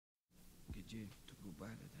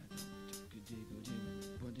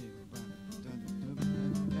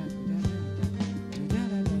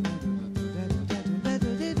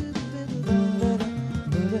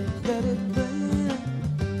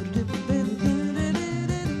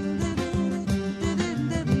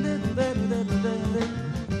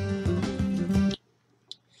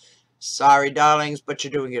Sorry, darlings, but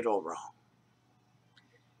you're doing it all wrong.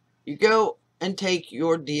 You go and take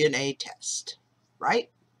your DNA test, right?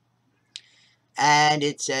 And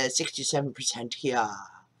it says 67% here,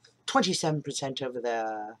 27% over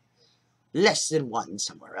there, less than 1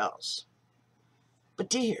 somewhere else. But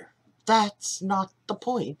dear, that's not the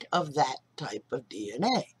point of that type of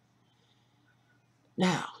DNA.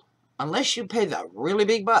 Now, unless you pay the really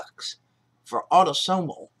big bucks for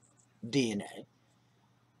autosomal DNA,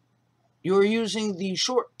 you're using the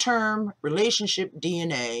short-term relationship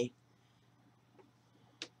DNA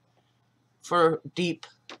for deep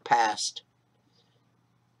past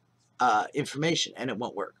information, and it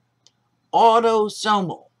won't work.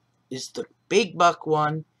 Autosomal is the big buck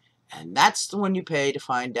one, and that's the one you pay to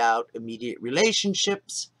find out immediate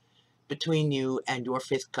relationships between you and your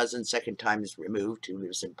 5th cousin 2nd times removed who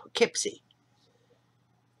lives in Poughkeepsie.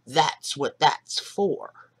 That's what that's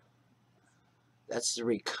for. That's the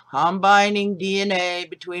recombining DNA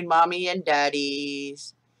between mommy and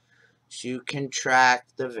daddies, so you can track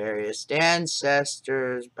the various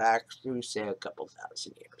ancestors back through, say, a couple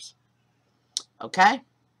thousand years. Okay?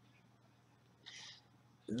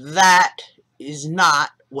 That is not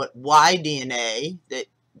what Y-DNA that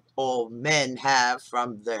all men have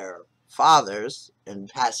from their fathers and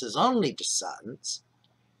passes only to sons,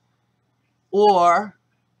 or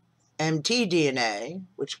mtDNA,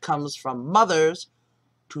 which comes from mothers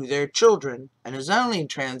to their children and is only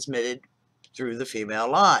transmitted through the female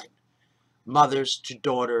line. Mothers to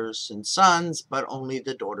daughters and sons, but only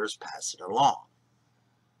the daughters pass it along.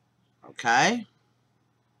 Okay?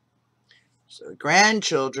 So the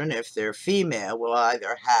grandchildren, if they're female, will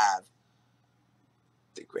either have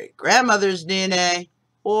the great-grandmother's DNA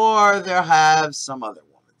or they'll have some other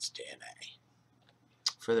woman's DNA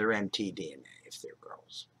for their mtDNA if they're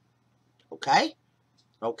girls. Okay?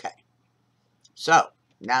 Okay. So,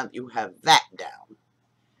 now that you have that down,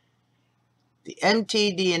 the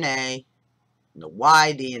mtDNA and the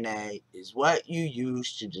Y-DNA is what you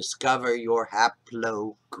use to discover your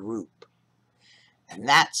haplogroup. And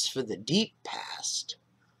that's for the deep past,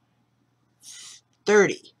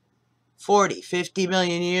 30, 40, 50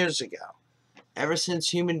 million years ago, ever since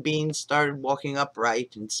human beings started walking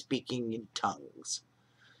upright and speaking in tongues.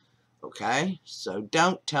 Okay? So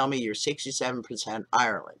don't tell me you're 67%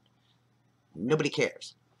 Ireland. Nobody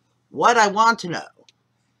cares. What I want to know,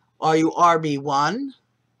 are you RB1,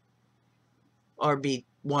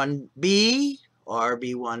 RB1B,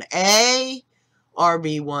 RB1A,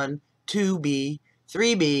 RB1, 2B,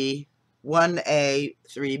 3B, 1A,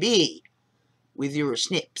 3B, with your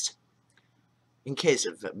SNPs, in case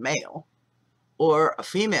of a male, or a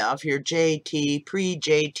female if you're JT,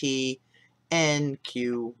 pre-JT,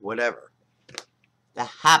 NQ, whatever. The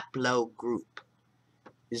haplogroup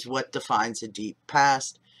is what defines a deep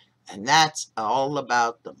past, and that's all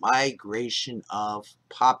about the migration of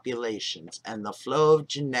populations and the flow of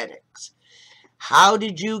genetics. How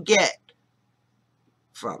did you get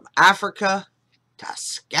from Africa to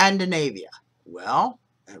Scandinavia? Well,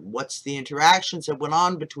 and what's the interactions that went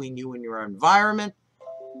on between you and your environment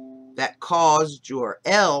that caused your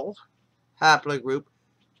L haplogroup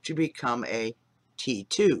to become a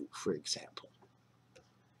T2, for example,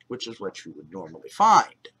 which is what you would normally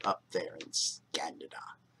find up there in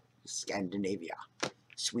Scandinavia,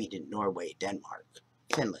 Sweden, Norway, Denmark,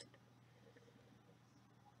 Finland.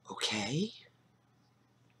 Okay?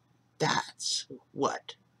 That's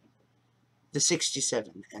what the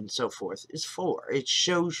 67 and so forth is for. It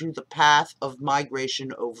shows you the path of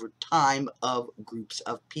migration over time of groups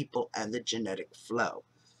of people and the genetic flow.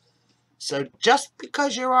 So just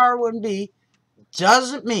because you're R1B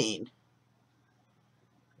doesn't mean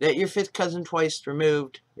that your 5th cousin twice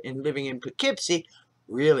removed and living in Poughkeepsie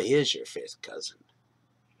really is your 5th cousin.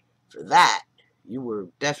 For that, you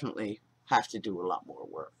will definitely have to do a lot more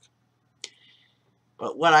work.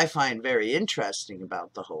 But what I find very interesting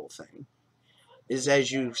about the whole thing is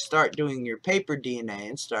as you start doing your paper DNA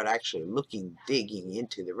and start actually digging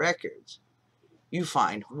into the records, you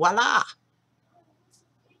find, voila!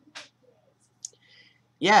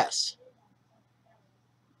 Yes,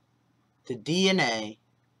 the DNA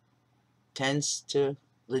tends to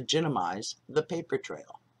legitimize the paper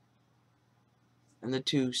trail, and the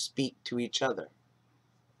two speak to each other.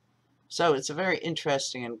 So it's a very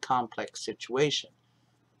interesting and complex situation,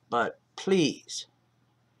 but please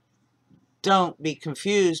don't be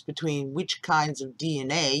confused between which kinds of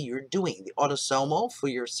DNA you're doing, the autosomal for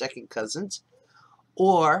your second cousins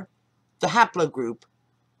or the haplogroup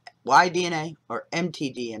Y-DNA or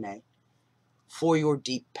mtDNA for your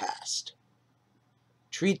deep past.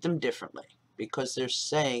 Treat them differently because they're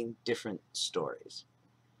saying different stories.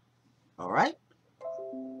 All right?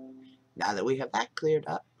 Now that we have that cleared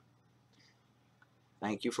up,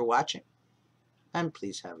 thank you for watching, and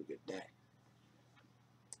please have a good day.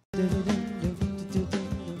 1,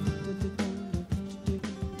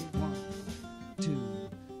 2,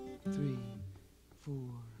 3, 4.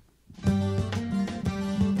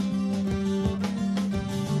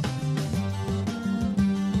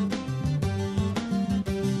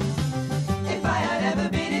 If I had ever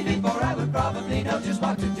been it before, I would probably know just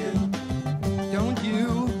what to do. Don't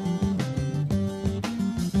you?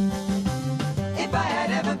 If I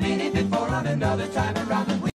had ever been it before, on another time around